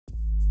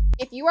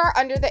If you are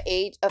under the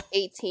age of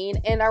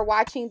 18 and are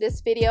watching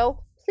this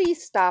video,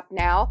 please stop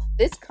now.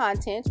 This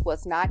content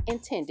was not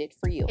intended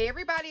for you. Hey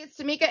everybody, it's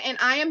TMIKA and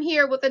I am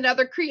here with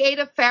another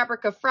Creative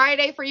Fabrica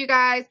Friday for you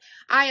guys.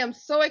 I am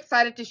so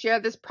excited to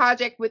share this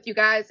project with you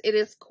guys. It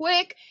is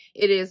quick,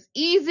 it is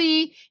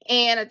easy,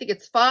 and I think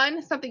it's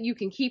fun. Something you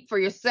can keep for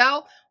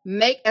yourself,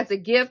 make as a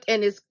gift,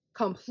 and is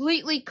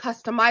completely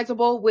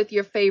customizable with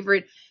your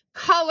favorite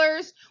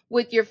colors,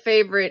 with your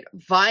favorite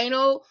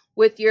vinyl,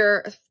 with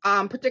your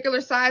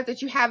particular size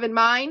that you have in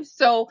mind.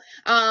 So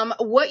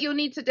what you'll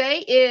need today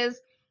is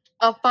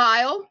a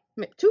file,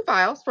 2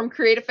 files from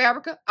Creative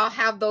Fabrica. I'll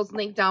have those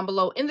linked down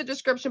below in the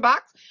description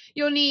box.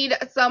 You'll need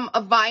some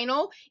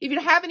vinyl. If you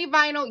don't have any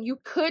vinyl, you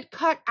could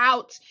cut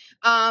out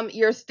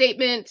your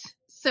statement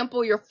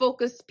symbol, your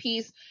focus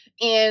piece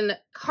in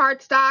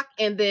cardstock,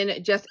 and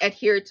then just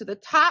adhere it to the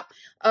top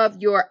of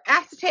your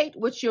acetate,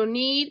 which you'll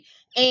need,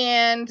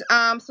 and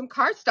some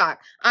cardstock.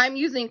 I'm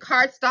using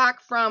cardstock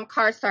from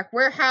Cardstock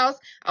Warehouse.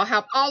 I'll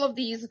have all of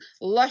these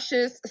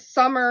luscious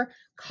summer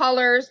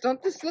colors.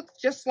 Don't this look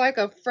just like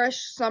a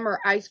fresh summer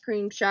ice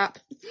cream shop?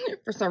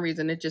 For some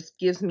reason, it just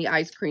gives me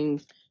ice cream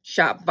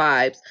shop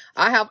vibes.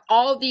 I have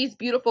all these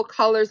beautiful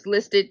colors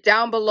listed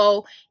down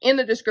below in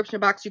the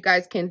description box. You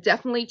guys can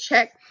definitely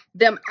check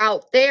them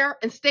out there,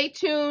 and stay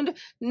tuned.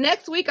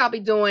 Next week I'll be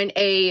doing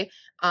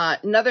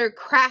another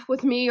craft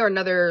with me, or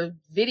another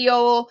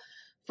video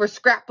for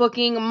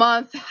scrapbooking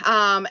month,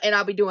 and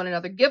I'll be doing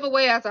another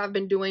giveaway as I've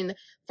been doing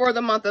for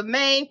the month of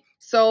May.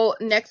 So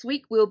next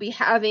week we'll be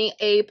having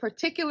a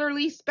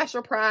particularly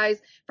special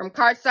prize from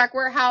Cardstock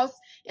Warehouse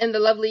and the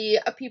lovely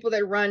people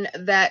that run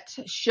that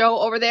show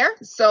over there.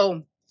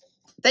 So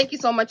thank you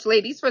so much,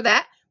 ladies, for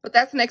that. But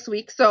that's next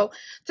week. So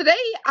today,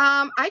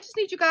 I just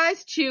need you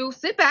guys to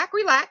sit back,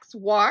 relax,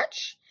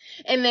 watch,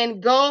 and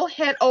then go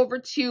head over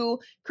to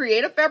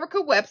Creative Fabrica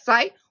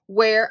website,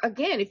 where,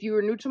 again, if you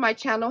are new to my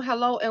channel,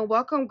 hello and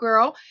welcome,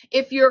 girl.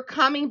 If you're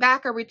coming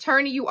back or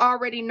returning, you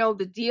already know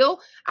the deal.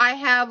 I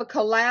have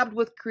collabed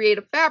with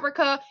Creative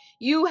Fabrica.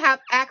 You have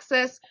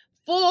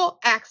full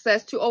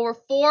access to over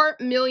 4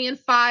 million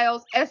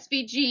files,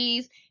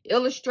 SVGs,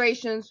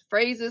 illustrations,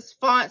 phrases,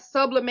 fonts,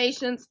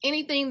 sublimations,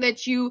 anything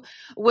that you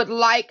would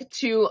like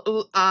to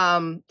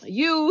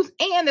use.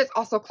 And there's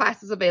also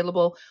classes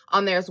available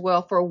on there as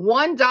well. For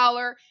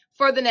 $1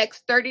 for the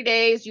next 30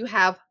 days, you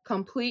have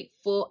complete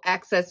full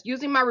access.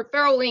 Using my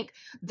referral link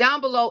down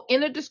below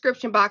in the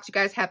description box, you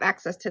guys have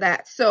access to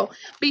that. So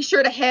be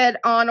sure to head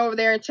on over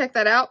there and check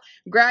that out.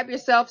 Grab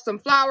yourself some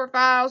flower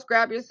files,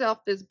 grab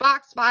yourself this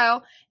box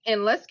file,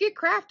 and let's get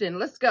crafting.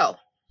 Let's go.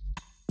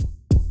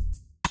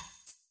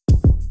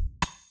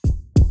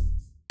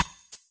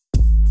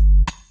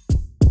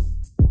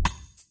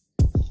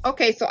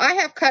 Okay, so I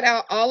have cut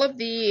out all of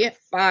the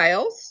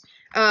files,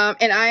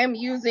 and I am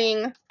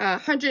using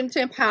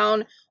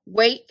 110-pound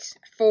weight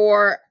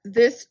for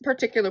this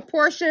particular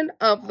portion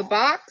of the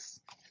box.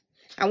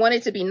 I want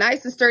it to be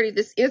nice and sturdy.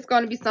 This is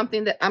going to be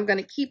something that I'm going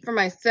to keep for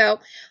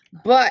myself,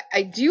 but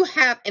I do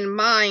have in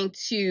mind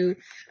to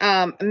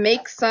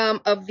make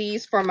some of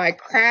these for my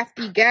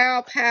crafty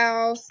gal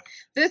pals.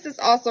 This is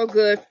also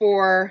good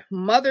for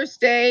Mother's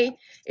Day.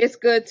 It's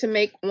good to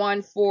make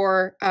one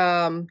for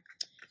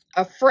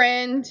a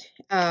friend,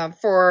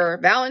 for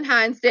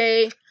Valentine's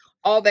Day,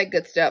 all that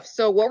good stuff.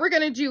 So what we're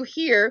going to do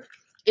here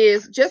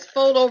is just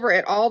fold over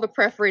at all the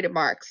perforated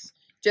marks,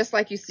 just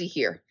like you see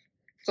here.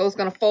 So it's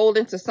going to fold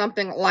into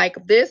something like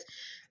this.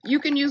 You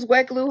can use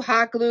wet glue,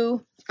 hot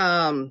glue,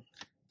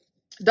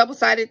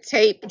 double-sided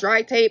tape,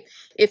 dry tape,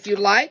 if you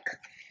like.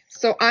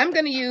 So I'm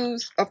going to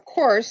use, of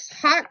course,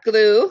 hot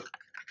glue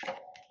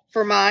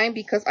for mine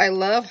because I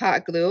love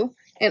hot glue.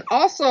 And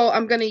also,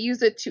 I'm going to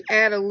use it to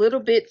add a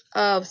little bit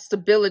of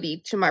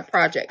stability to my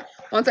project.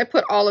 Once I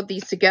put all of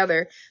these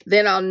together,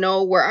 then I'll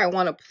know where I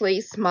want to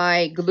place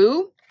my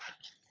glue.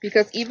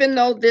 Because even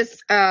though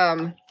this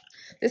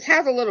this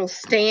has a little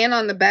stand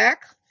on the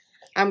back,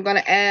 I'm going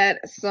to add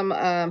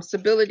some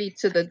stability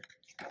to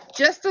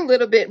just a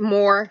little bit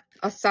more,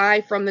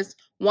 aside from this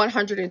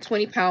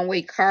 120-pound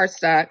weight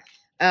cardstock.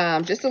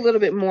 Just a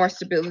little bit more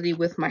stability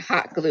with my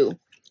hot glue.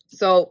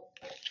 So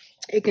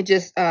it can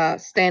just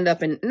stand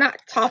up and not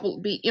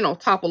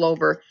topple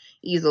over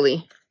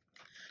easily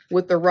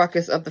with the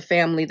ruckus of the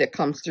family that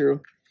comes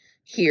through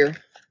here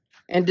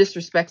and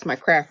disrespects my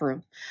craft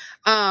room.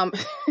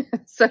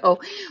 So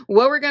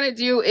what we're going to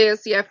do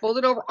is, see, I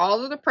folded over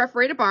all of the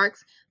perforated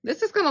marks.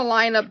 This is going to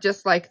line up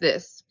just like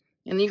this.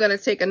 And you're going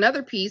to take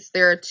another piece.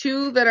 There are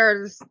two that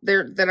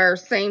are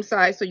same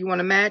size, so you want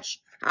to match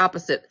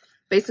opposite.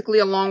 Basically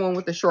a long one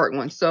with a short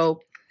one.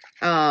 So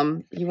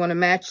you want to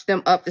match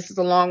them up. This is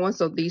a long one,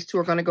 so these two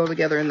are going to go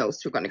together, and those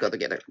two are going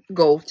to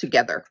go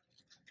together.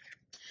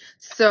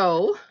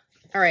 So,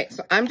 all right,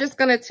 so I'm just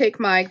going to take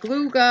my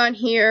glue gun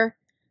here,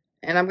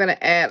 and I'm going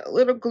to add a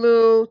little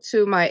glue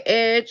to my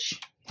edge.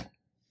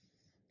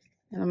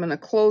 And I'm going to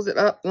close it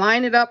up,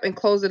 line it up, and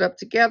close it up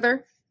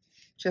together,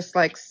 just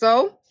like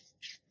so.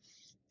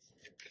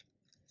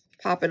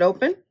 Pop it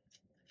open.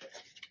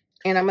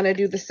 And I'm going to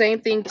do the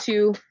same thing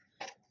to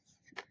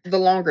the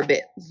longer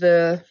bit,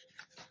 the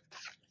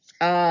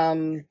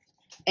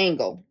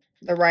angle,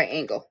 the right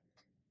angle,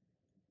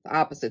 the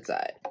opposite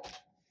side.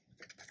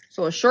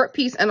 So a short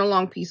piece and a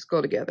long piece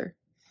go together.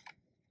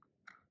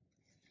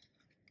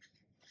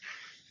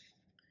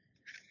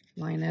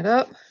 Line that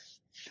up.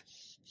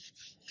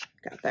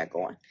 Got that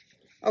going.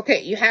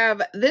 Okay, you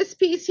have this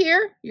piece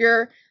here,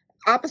 your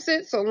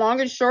opposite, so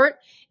long and short,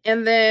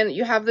 and then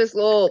you have this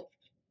little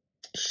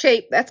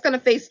shape that's going to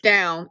face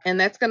down, and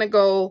that's going to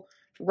go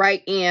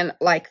right in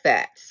like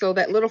that. So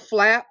that little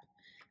flap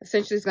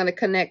essentially is going to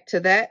connect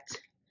to that,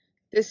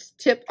 this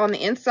tip on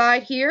the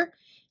inside here,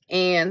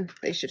 and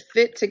they should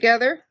fit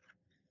together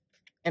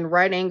and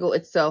right angle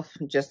itself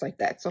just like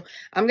that. So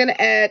I'm going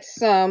to add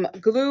some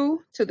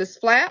glue to this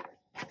flap.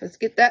 Let's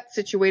get that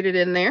situated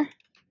in there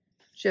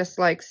just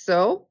like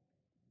so.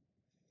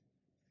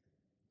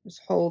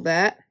 Just hold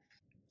that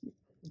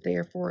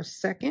there for a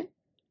second.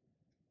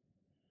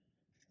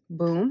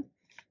 Boom.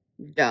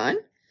 Done.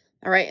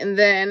 All right, and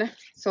then,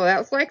 so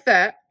that's like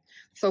that.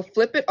 So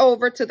flip it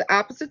over to the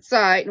opposite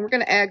side, and we're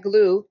going to add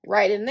glue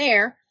right in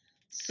there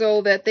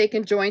so that they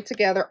can join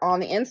together on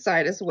the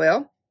inside as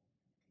well.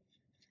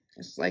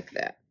 Just like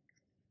that.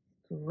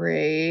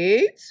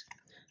 Great.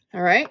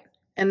 All right,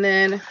 and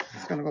then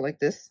it's going to go like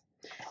this.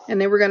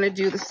 And then we're going to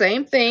do the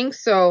same thing.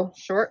 So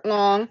short,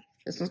 long.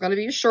 This one's going to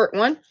be a short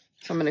one.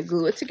 So I'm going to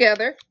glue it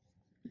together,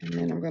 and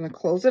then I'm going to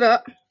close it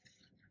up.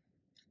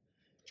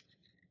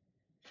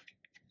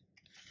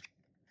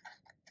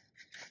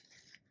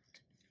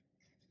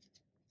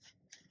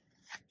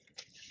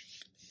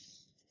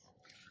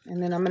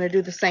 And then I'm going to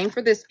do the same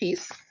for this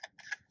piece.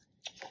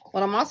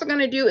 What I'm also going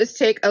to do is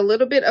take a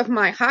little bit of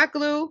my hot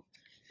glue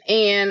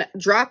and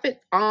drop it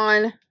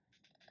on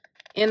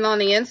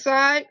the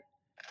inside.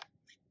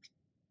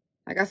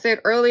 Like I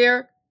said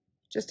earlier,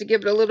 just to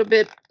give it a little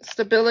bit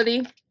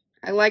stability.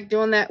 I like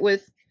doing that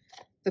with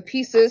the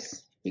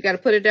pieces. You got to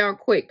put it down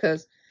quick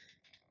because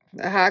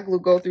the hot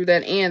glue go through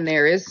that end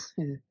there is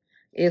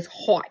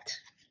hot.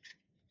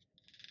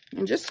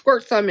 And just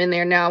squirt some in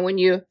there. Now when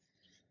you're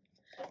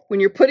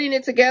putting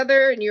it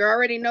together and you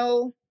already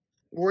know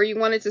where you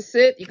want it to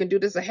sit, you can do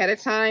this ahead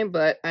of time,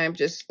 but I'm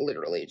just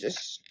literally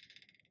just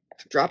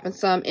dropping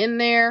some in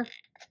there.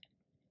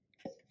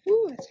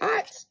 Ooh, it's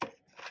hot.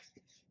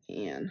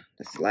 And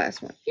this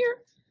last one here.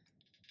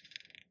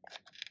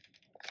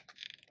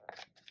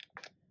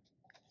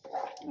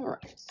 All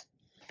right.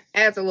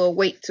 Adds a little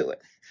weight to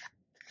it.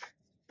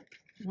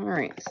 All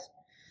right.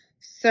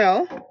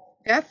 So,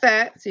 got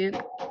that. See it?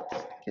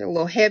 Get a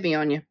little heavy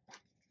on you.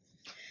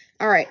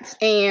 All right.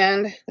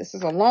 And this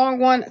is a long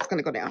one. It's going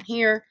to go down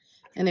here.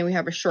 And then we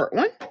have a short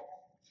one.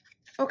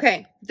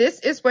 Okay. This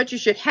is what you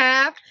should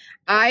have.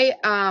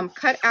 I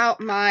cut out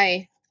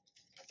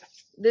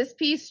this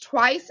piece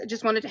twice. I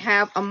just wanted to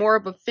have a more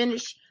of a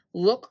finished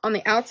look on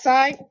the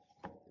outside.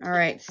 All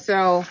right,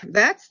 so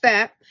that's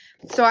that.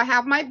 So I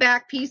have my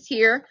back piece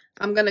here.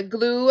 I'm going to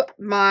glue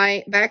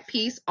my back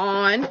piece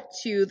on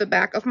to the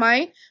back of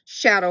my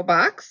shadow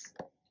box,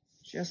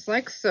 just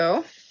like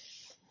so.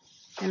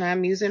 And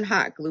I'm using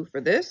hot glue for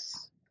this.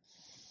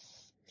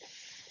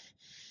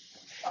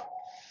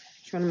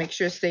 Just want to make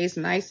sure it stays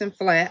nice and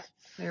flat.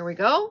 There we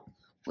go.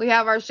 We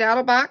have our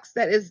shadow box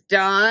that is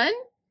done.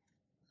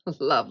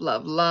 Love,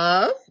 love,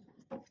 love.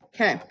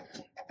 Okay.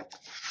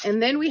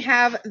 And then we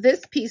have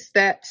this piece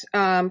that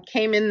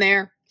came in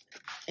there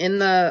in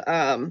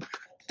the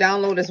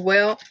download as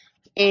well.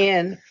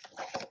 And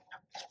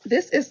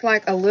this is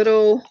like a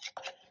little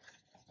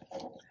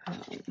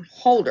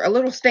holder, a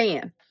little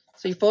stand.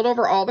 So you fold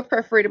over all the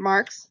perforated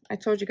marks. I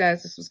told you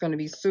guys this was going to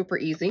be super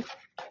easy.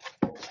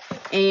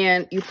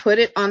 And you put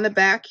it on the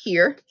back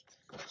here,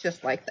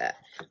 just like that.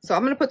 So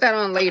I'm going to put that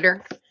on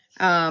later.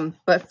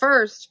 But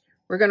first,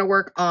 we're going to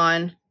work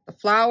on the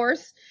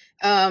flowers.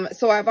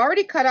 So I've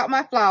already cut out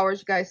my flowers,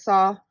 you guys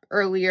saw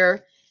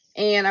earlier,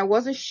 and I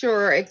wasn't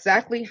sure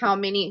exactly how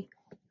many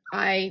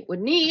I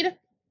would need.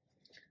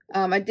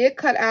 I did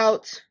cut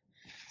out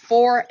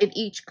 4 in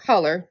each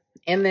color,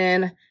 and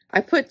then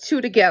I put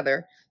 2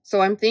 together. So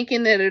I'm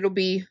thinking that it'll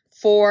be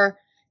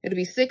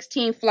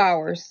 16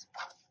 flowers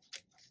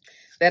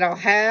that I'll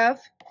have,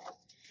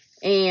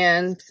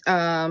 and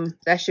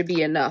that should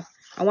be enough.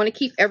 I want to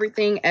keep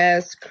everything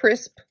as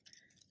crisp,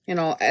 you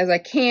know, as I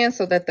can,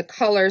 so that the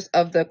colors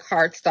of the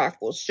cardstock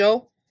will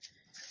show.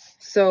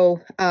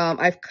 So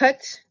I've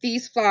cut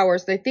these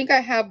flowers. I think I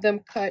have them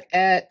cut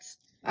at,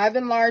 I've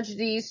enlarged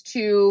these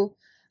to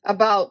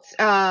about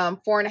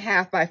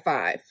 4.5 by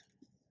 5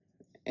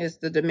 is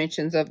the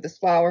dimensions of this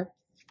flower.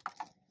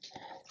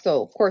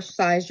 So of course,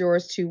 size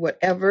yours to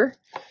whatever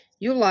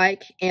you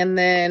like. And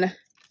then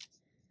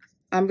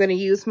I'm going to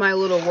use my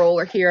little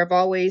roller here. I've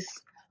always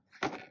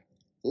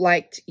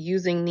liked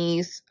using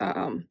these.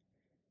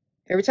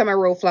 Every time I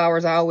roll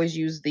flowers, I always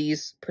use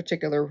these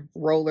particular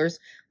rollers.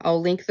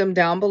 I'll link them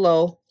down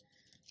below.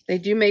 They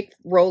do make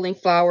rolling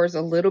flowers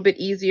a little bit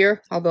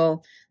easier,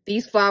 although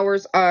these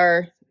flowers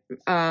are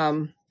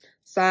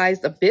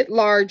sized a bit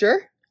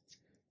larger,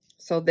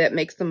 so that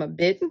makes them a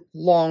bit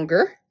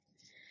longer.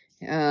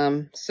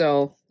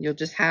 So you'll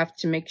just have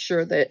to make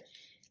sure that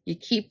you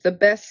keep the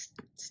best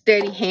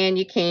steady hand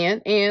you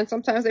can, and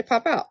sometimes they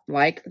pop out,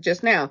 like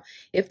just now.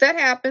 If that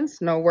happens,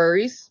 no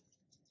worries.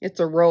 It's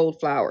a rolled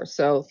flower,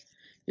 so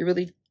you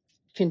really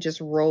can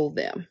just roll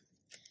them.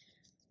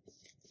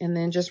 And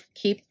then just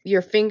keep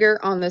your finger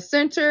on the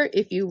center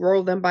if you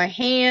roll them by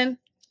hand.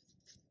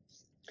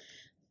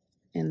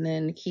 And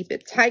then keep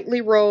it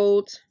tightly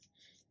rolled.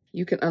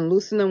 You can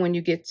unloosen them when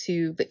you get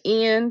to the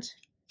end.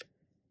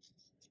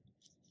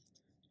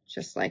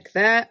 Just like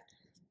that.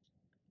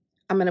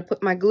 I'm going to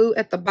put my glue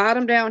at the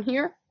bottom down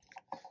here.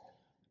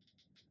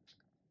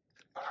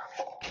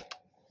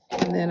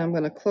 And then I'm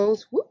going to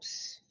close,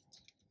 whoops.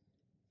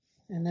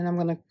 And then I'm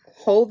going to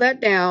hold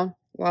that down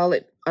while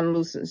it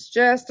unloosens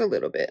just a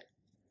little bit.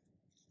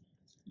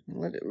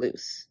 Let it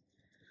loose.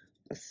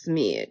 A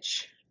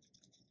smidge.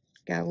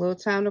 Got a little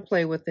time to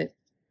play with it.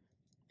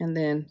 And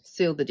then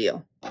seal the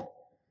deal.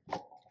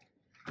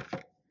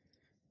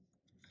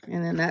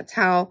 And then that's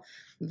how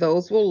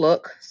those will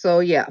look. So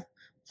yeah,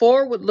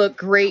 4 would look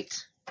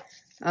great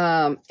in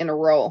a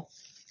roll.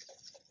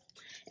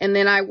 And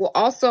then I will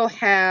also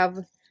have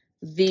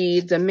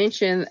the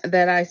dimension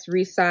that I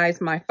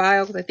resize my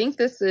file, because I think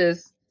this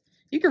is,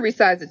 you can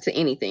resize it to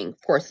anything,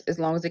 of course, as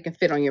long as it can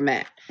fit on your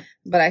mat.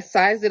 But I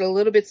sized it a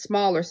little bit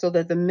smaller so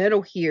that the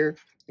middle here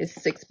is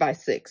 6 by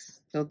 6.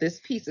 So this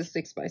piece is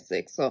 6 by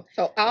 6. So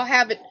I'll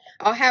have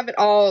it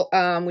all,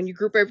 when you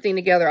group everything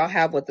together, I'll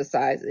have what the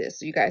size is.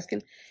 So you guys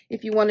can,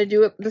 if you want to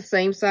do it the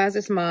same size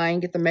as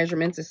mine, get the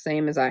measurements the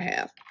same as I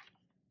have.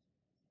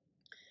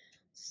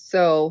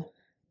 So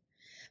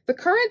the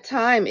current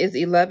time is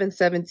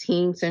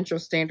 11:17 Central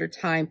Standard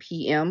Time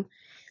PM.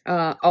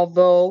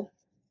 Although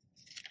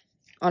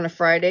on a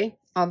Friday,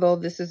 although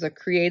this is a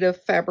Creative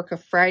Fabrica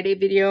Friday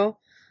video,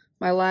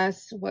 my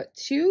last, what,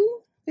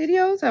 2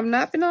 videos have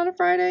not been on a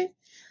Friday.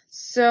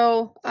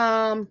 So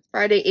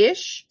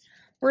Friday-ish,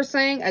 we're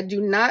saying. I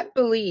do not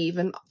believe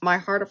in my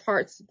heart of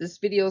hearts this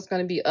video is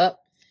going to be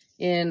up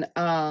in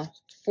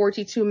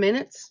 42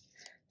 minutes.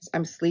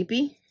 I'm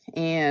sleepy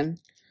and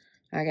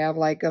I have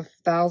like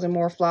 1,000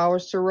 more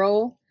flowers to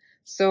roll.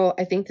 So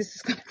I think this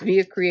is going to be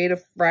a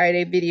Creative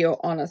Friday video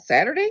on a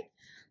Saturday.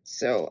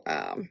 So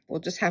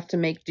we'll just have to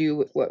make do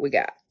with what we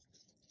got.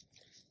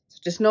 So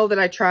just know that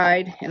I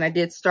tried and I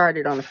did start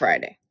it on a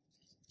Friday.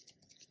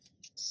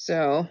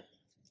 So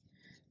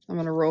I'm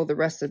going to roll the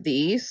rest of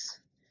these.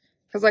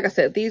 Because like I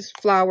said, these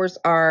flowers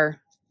are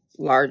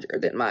larger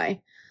than my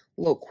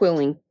little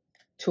quilling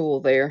tool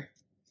there.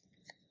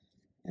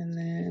 And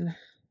then I'm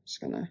just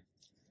going to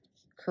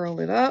curl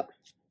it up.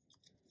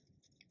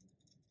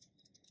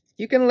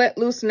 You can let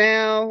loose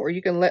now, or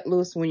you can let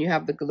loose when you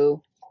have the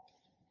glue.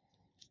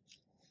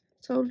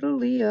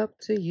 Totally up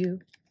to you.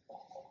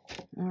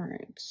 All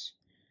right.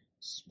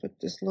 Let's put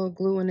this little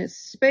glue in its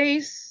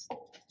space.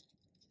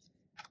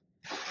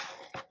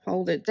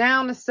 Hold it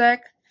down a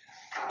sec.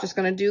 Just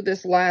going to do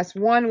this last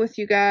one with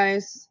you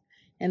guys.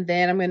 And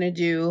then I'm going to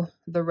do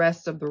the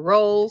rest of the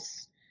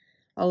rolls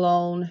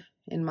alone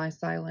in my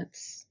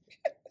silence.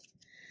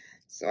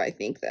 So I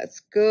think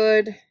that's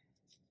good.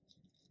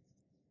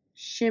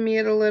 Shimmy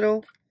it a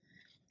little.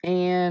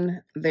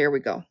 And there we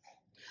go.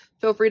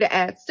 Feel free to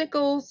add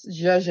stickles,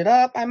 zhuzh it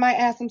up. I might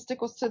add some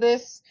stickles to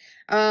this.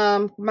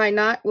 Might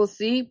not, we'll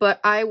see.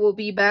 But I will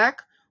be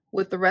back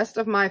with the rest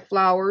of my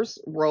flowers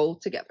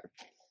rolled together.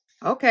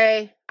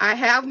 Okay, I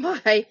have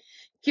my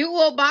cute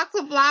little box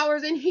of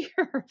flowers in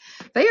here.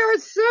 They are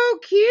so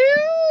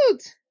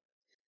cute.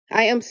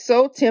 I am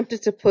so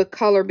tempted to put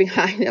color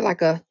behind it,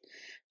 like a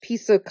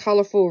piece of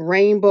colorful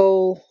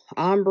rainbow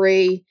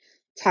ombre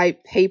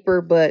type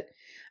paper, but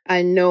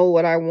I know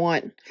what I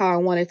want, how I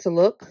want it to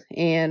look,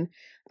 and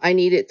I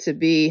need it to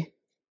be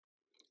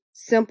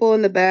simple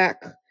in the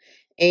back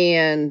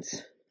and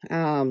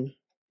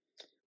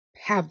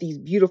have these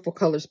beautiful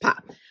colors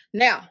pop.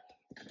 Now,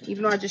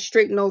 even though I just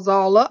straightened those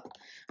all up,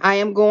 I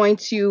am going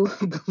to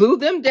glue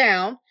them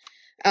down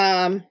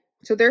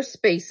to their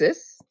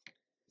spaces.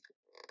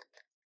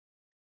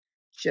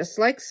 Just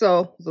like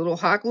so. A little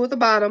hot glue at the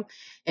bottom.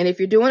 And if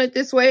you're doing it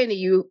this way and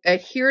you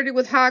adhered it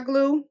with hot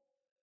glue,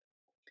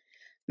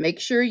 make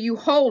sure you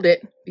hold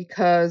it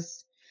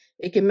because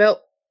it can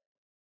melt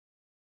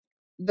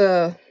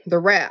the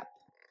wrap.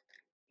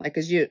 Like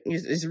as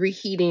it's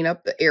reheating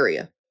up the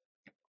area.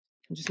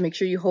 Just make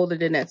sure you hold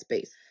it in that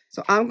space.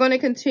 So I'm going to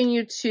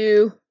continue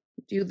to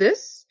do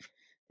this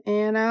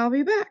and I'll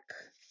be back.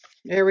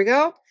 There we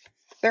go.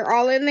 They're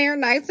all in there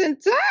nice and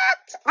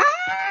tucked.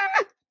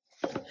 Ah!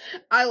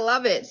 I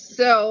love it.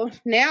 So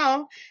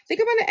now I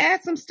think I'm going to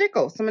add some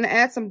stickles. I'm going to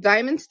add some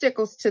diamond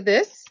stickles to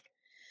this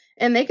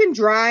and they can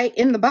dry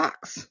in the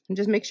box. And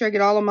just make sure I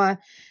get all of my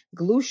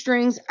glue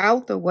strings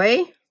out the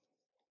way.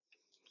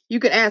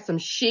 You can add some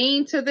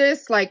sheen to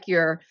this, like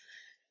your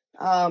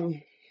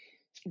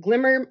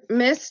glimmer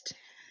mist.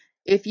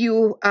 If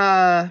you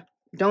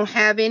don't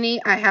have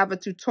any, I have a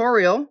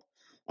tutorial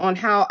on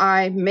how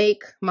I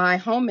make my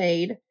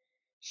homemade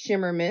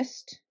shimmer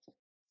mist.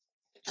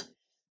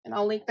 And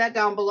I'll link that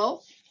down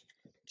below.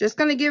 Just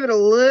going to give it a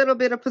little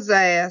bit of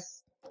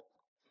pizzazz.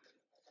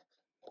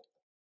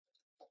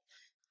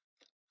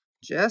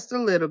 just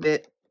a little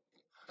bit,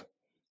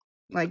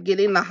 like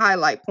getting the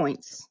highlight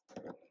points.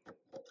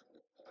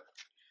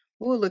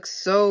 Oh, it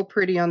looks so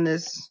pretty on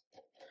this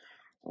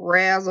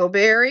Razzle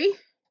Berry.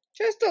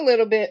 Just a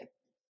little bit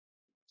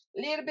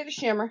of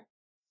shimmer.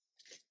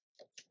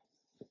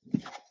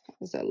 How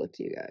does that look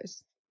to you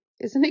guys?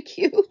 Isn't it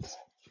cute?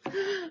 I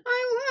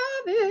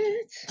love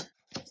it.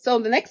 So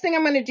the next thing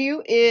I'm going to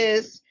do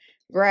is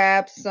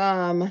grab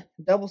some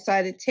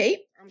double-sided tape.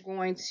 I'm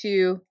going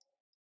to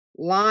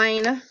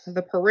line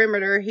the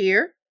perimeter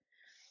here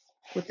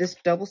with this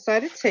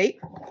double-sided tape.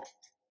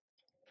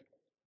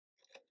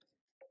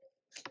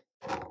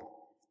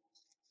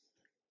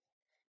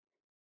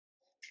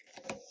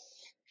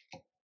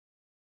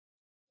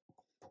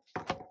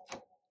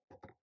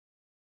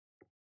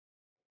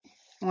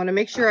 I want to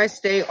make sure I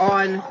stay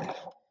on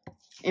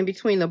in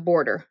between the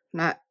border,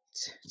 not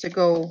to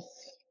go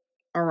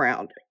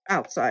around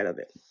outside of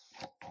it.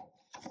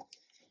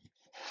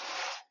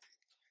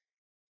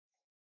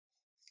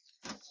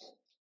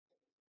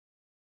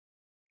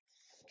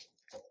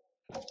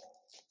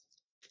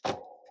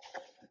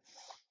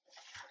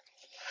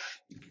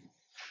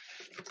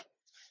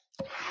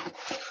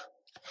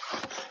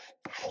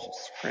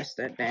 Just press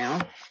that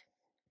down.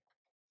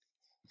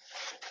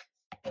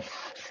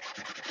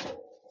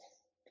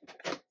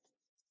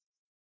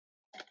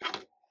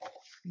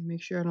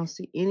 Make sure I don't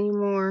see any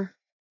more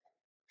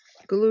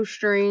glue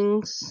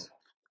strings.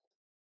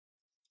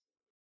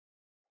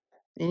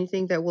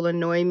 Anything that will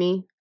annoy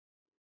me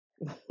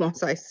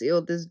once I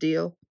seal this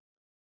deal.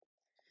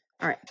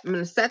 All right, I'm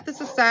going to set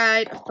this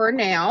aside for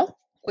now.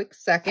 Quick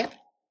second.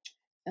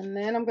 And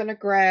then I'm going to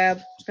grab,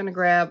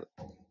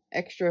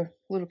 extra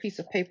little piece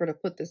of paper to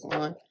put this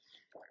on.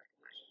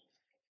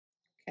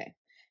 Okay.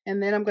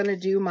 And then I'm going to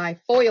do my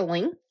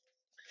foiling.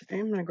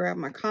 I'm going to grab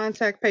my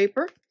contact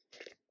paper.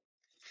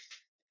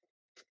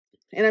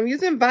 And I'm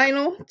using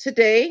vinyl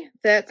today.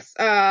 That's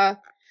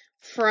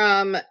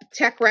from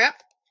Tech Wrap,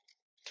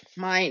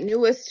 my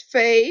newest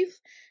fave.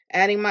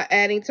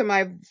 Adding to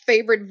my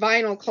favorite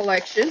vinyl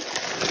collection.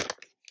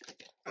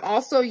 I'm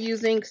also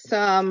using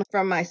some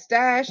from my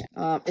stash.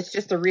 It's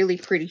just a really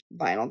pretty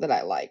vinyl that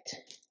I liked.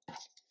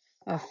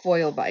 A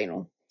foil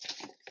vinyl.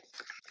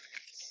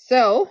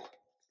 So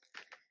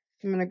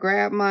I'm gonna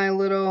grab my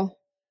little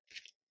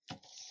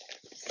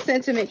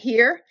sentiment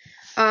here.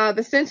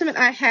 The sentiment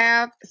I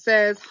have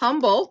says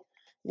humble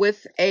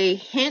with a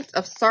hint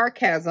of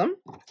sarcasm,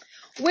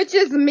 which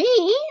is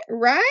me,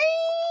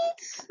 right?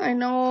 I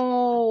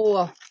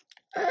know.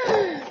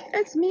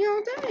 It's me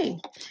all day.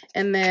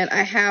 And then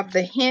I have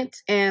the hint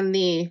and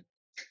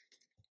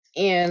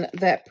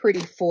that pretty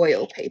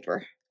foil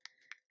paper,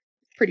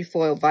 pretty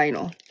foil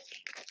vinyl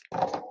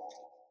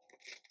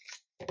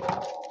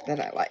that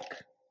I like.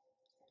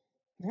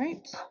 All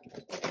right.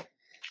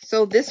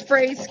 So this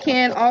phrase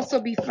can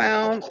also be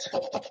found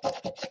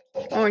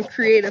on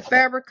Creative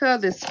Fabrica.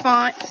 This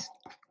font,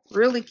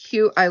 really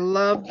cute. I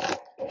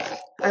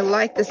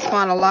like this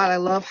font a lot. I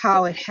love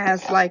how it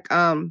has like,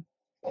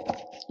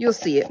 you'll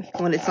see it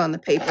when it's on the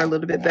paper a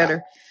little bit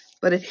better,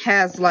 but it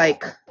has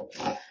like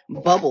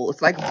bubbles.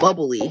 It's like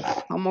bubbly,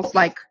 almost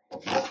like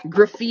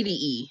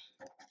graffiti-y.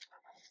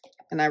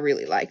 And I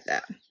really like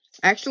that.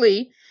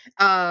 Actually,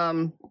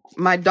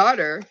 my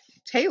daughter,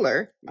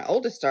 Taylor, my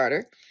oldest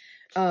daughter,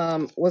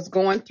 was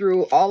going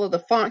through all of the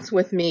fonts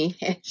with me,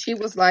 and she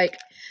was like,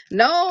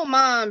 no,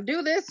 Mom,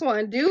 do this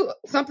one. Do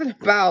something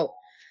about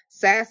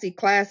sassy,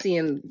 classy,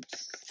 and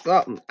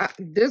something.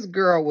 This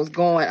girl was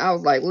going, I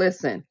was like,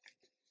 listen,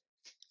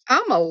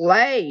 I'm a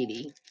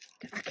lady.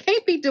 I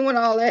can't be doing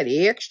all that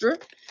extra.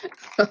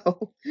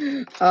 So,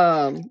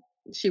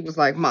 she was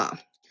like, Mom,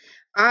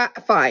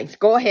 fine,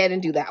 go ahead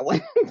and do that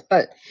one.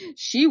 But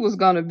she was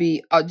going to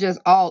be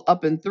just all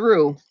up and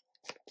through.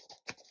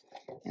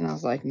 And I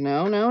was like,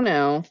 no, no,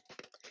 no.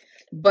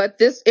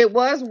 But it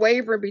was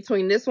wavering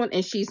between this one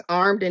and She's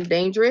Armed and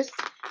Dangerous.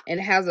 And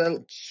it has a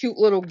cute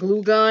little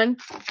glue gun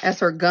as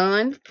her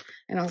gun.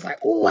 And I was like,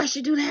 oh, I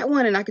should do that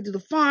one. And I could do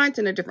the font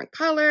in a different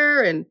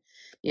color. And,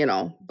 you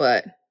know,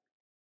 but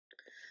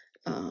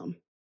I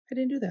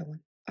didn't do that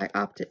one. I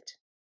opted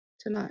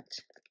to not.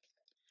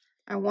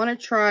 I want to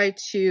try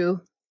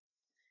to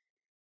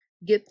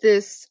get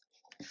this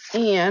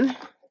in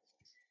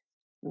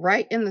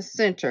right in the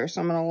center.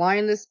 So I'm going to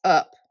line this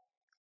up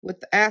with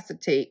the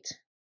acetate.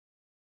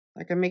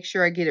 I can make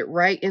sure I get it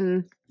right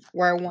in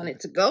where I want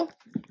it to go.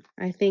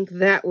 I think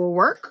that will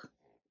work.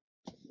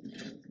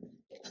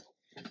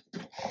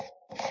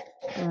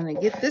 I'm going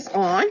to get this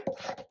on.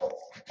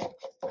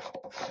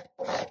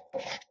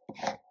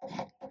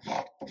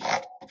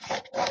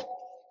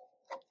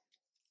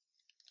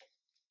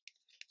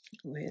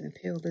 Go ahead and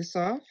peel this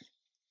off.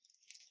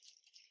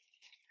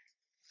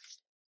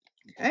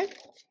 Okay.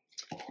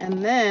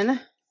 And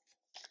then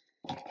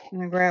I'm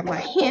going to grab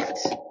my hint.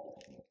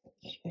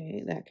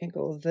 Okay, that can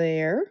go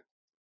there.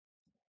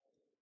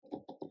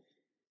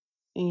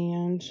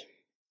 And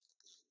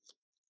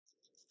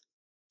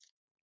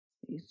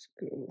these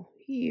go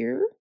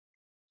here.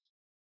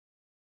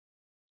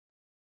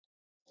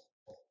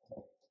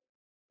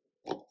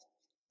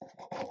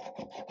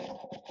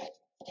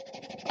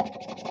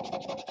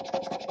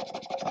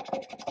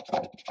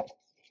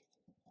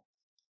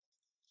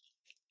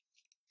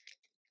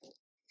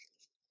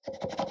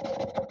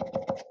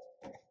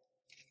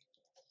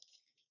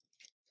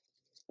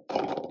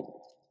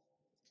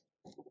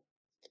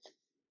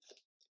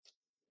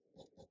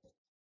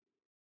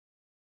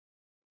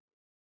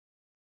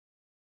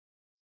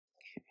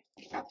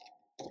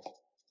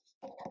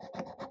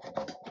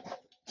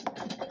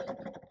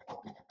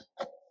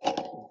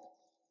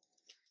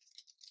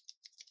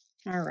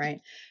 All right.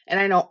 And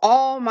I know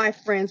all my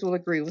friends will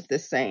agree with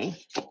this saying.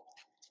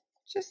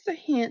 Just a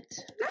hint,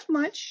 not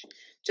much,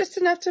 just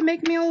enough to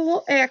make me a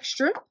little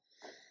extra.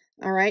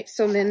 All right.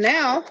 So then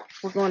now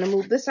we're going to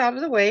move this out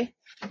of the way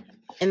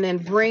and then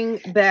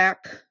bring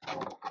back,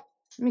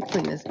 let me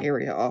clean this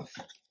area off.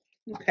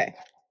 Okay.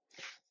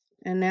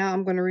 And now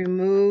I'm going to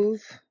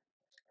move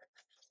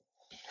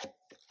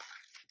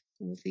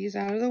these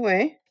out of the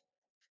way.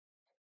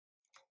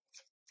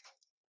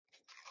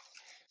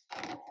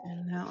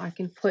 And now I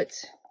can put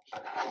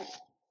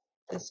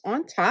this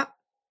on top.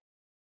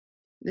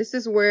 This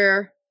is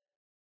where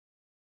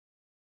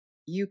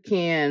you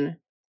can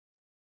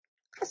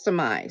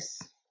customize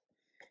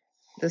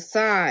the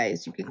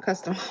size. You can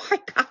custom. Oh my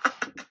God.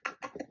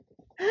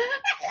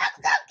 That looks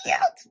so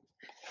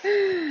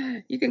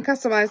cute. You can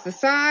customize the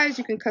size.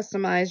 You can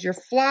customize your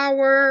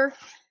flower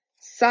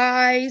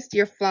size,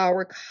 your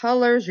flower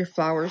colors, your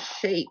flower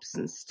shapes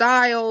and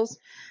styles.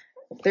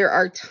 There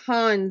are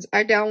tons.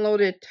 I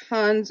downloaded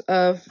tons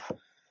of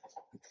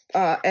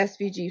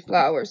SVG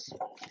flowers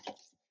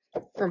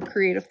from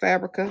Creative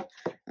Fabrica.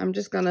 I'm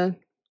just gonna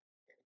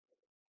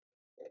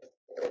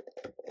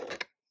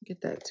get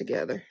that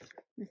together.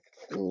 A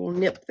little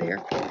nip there.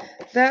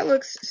 That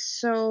looks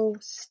so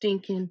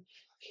stinking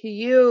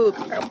cute.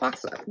 Got a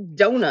box of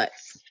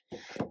donuts.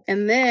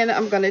 And then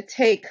I'm gonna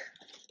take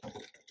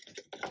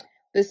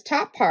this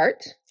top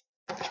part.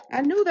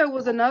 I knew there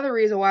was another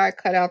reason why I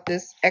cut out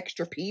this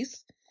extra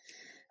piece.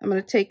 I'm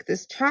going to take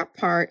this top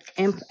part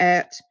and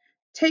add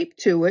tape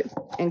to it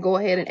and go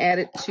ahead and add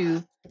it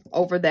to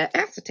over that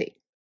acetate.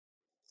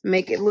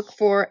 Make it look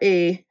for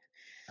a,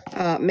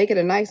 make it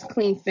a nice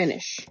clean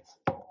finish.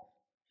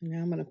 Now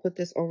I'm going to put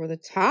this over the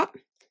top.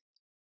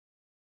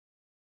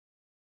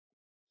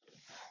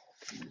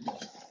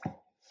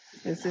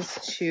 This is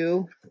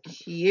too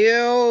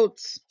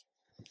cute.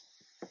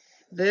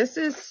 This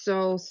is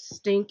so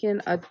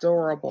stinking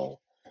adorable.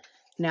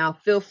 Now,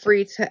 feel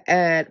free to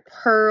add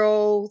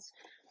pearls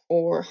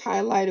or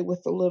highlight it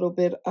with a little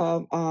bit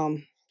of,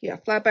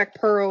 flatback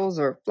pearls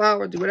or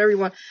flower, do whatever you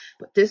want.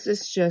 But this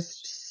is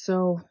just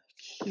so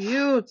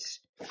cute.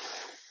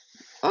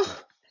 Oh,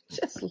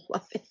 just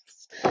love it.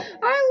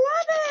 I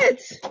love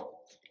it.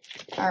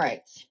 All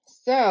right.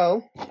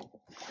 So,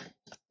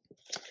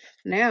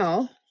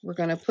 now we're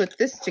going to put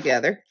this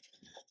together.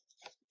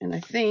 And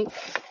I think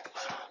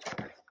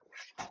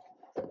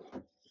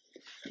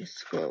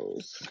this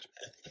goes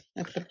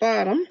at the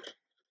bottom,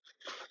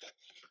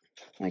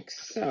 like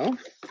so.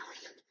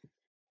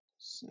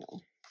 So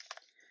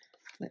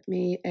let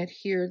me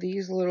adhere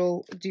these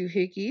little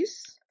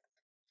doohickeys.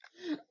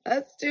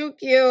 That's too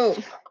cute.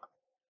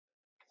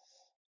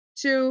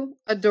 Too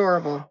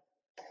adorable.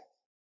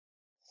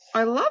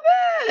 I love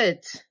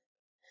it.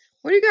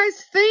 What do you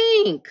guys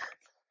think?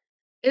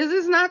 Is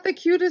this not the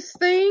cutest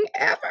thing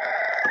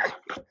ever?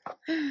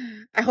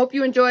 I hope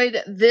you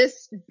enjoyed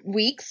this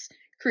week's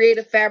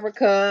Creative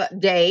Fabrica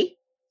Day,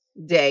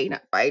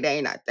 not Friday,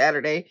 not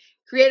Saturday.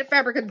 Creative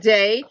Fabrica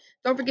Day.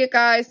 Don't forget,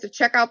 guys, to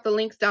check out the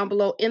links down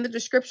below in the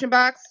description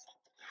box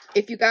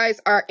if you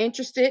guys are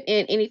interested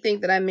in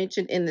anything that I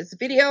mentioned in this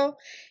video.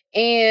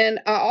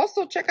 And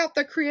also check out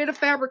the Creative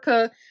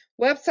Fabrica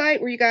website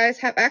where you guys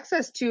have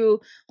access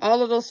to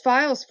all of those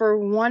files for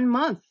 1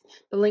 month.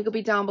 The link will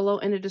be down below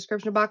in the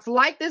description box.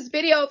 Like this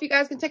video if you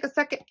guys can take a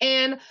second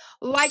and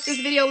like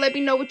this video. Let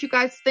me know what you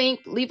guys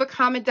think. Leave a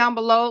comment down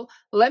below.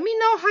 Let me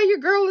know how your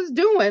girl is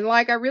doing.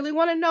 Like, I really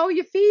want to know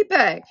your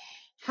feedback.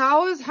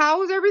 How is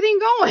everything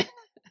going?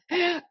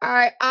 All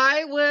right,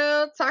 I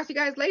will talk to you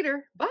guys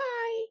later. Bye.